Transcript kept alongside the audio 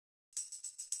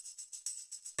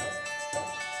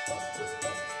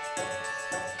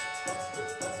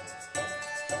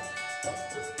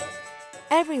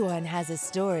Everyone has a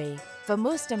story. For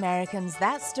most Americans,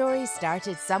 that story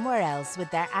started somewhere else with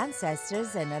their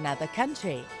ancestors in another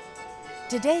country.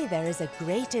 Today, there is a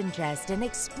great interest in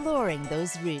exploring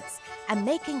those roots and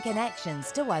making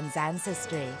connections to one's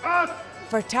ancestry.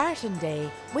 For Tartan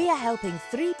Day, we are helping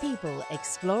 3 people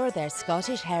explore their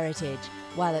Scottish heritage,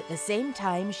 while at the same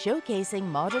time showcasing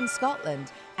modern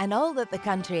Scotland and all that the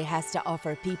country has to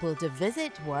offer people to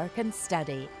visit, work and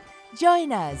study.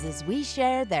 Join us as we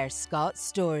share their Scot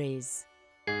stories.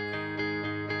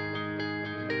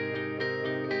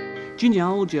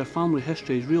 Genealogy or family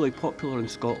history is really popular in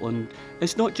Scotland.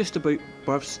 It's not just about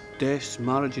births, deaths,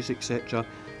 marriages, etc.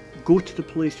 Go to the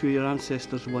place where your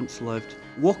ancestors once lived.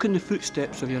 Walk in the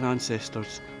footsteps of your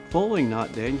ancestors. Following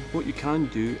that then, what you can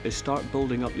do is start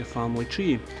building up your family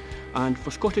tree. And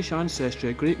for Scottish ancestry,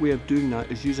 a great way of doing that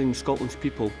is using Scotland's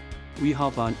people. We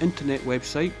have an internet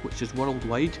website which is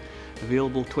worldwide,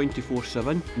 available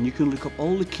 24/7, and you can look up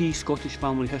all the key Scottish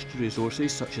family history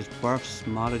resources such as births,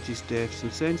 marriages, deaths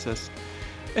and census.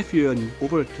 If you're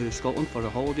over to Scotland for a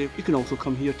holiday, you can also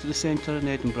come here to the centre in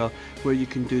Edinburgh where you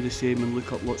can do the same and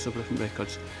look up lots of different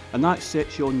records. And that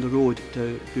sets you on the road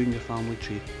to doing your family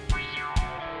tree.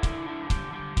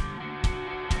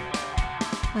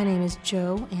 My name is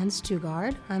Jo Ann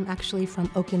Stugard. I'm actually from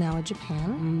Okinawa,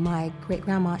 Japan. My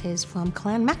great-grandma is from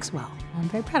Clan Maxwell. I'm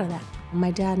very proud of that.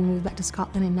 My dad moved back to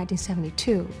Scotland in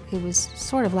 1972. It was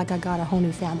sort of like I got a whole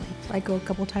new family. I go a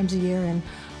couple times a year and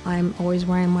I'm always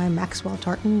wearing my Maxwell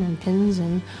tartan and pins,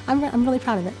 and I'm really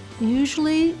proud of it.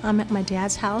 Usually I'm at my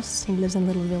dad's house. He lives in a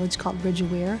little village called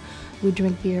Bridgeweir. We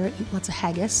drink beer, eat lots of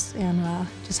haggis, and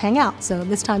just hang out. So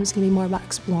this time it's going to be more about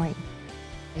exploring.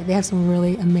 They have some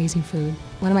really amazing food.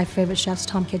 One of my favorite chefs,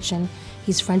 Tom Kitchen,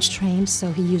 he's French trained,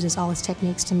 so he uses all his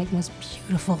techniques to make the most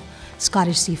beautiful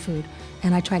Scottish seafood.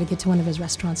 And I try to get to one of his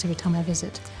restaurants every time I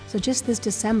visit. So just this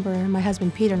December, my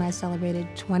husband Peter and I celebrated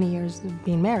 20 years of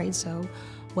being married, so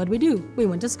what did we do? We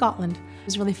went to Scotland. It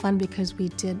was really fun because we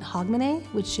did Hogmanay,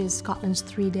 which is Scotland's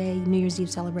 3-day New Year's Eve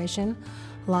celebration.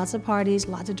 Lots of parties,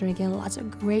 lots of drinking, lots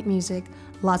of great music,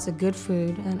 lots of good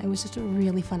food, and it was just a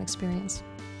really fun experience.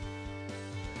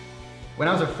 When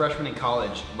I was a freshman in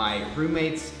college, my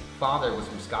roommate's father was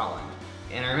from Scotland.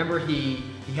 And I remember he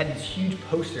had these huge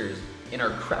posters in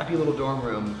our crappy little dorm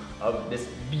room of this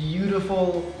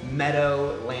beautiful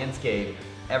meadow landscape.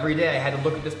 Every day I had to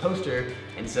look at this poster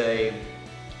and say,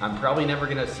 I'm probably never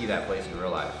gonna see that place in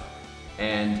real life.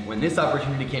 And when this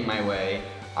opportunity came my way,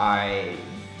 I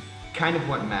kind of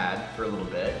went mad for a little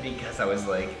bit because I was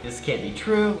like, this can't be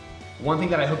true. One thing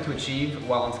that I hope to achieve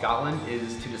while in Scotland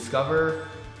is to discover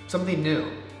something new.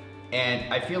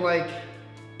 And I feel like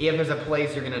if there's a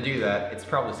place you're gonna do that, it's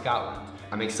probably Scotland.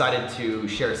 I'm excited to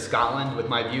share Scotland with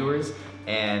my viewers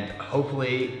and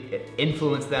hopefully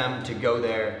influence them to go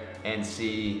there and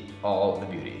see all the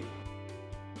beauty.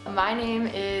 My name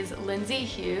is Lindsay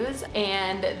Hughes,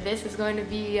 and this is going to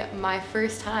be my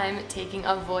first time taking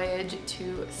a voyage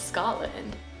to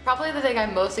Scotland. Probably the thing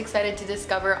I'm most excited to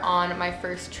discover on my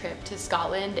first trip to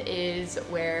Scotland is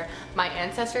where my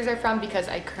ancestors are from, because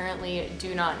I currently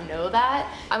do not know that.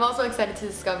 I'm also excited to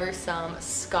discover some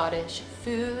Scottish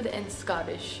food and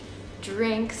Scottish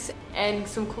drinks and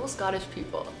some cool Scottish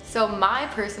people. So my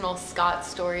personal Scot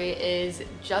story is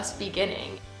just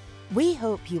beginning. We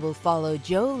hope you will follow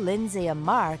Jo, Lindsay and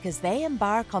Mark as they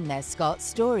embark on their Scot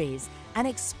stories and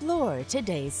explore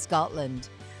today's Scotland.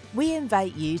 We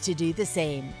invite you to do the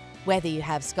same, whether you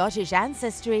have Scottish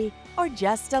ancestry or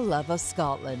just a love of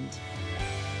Scotland.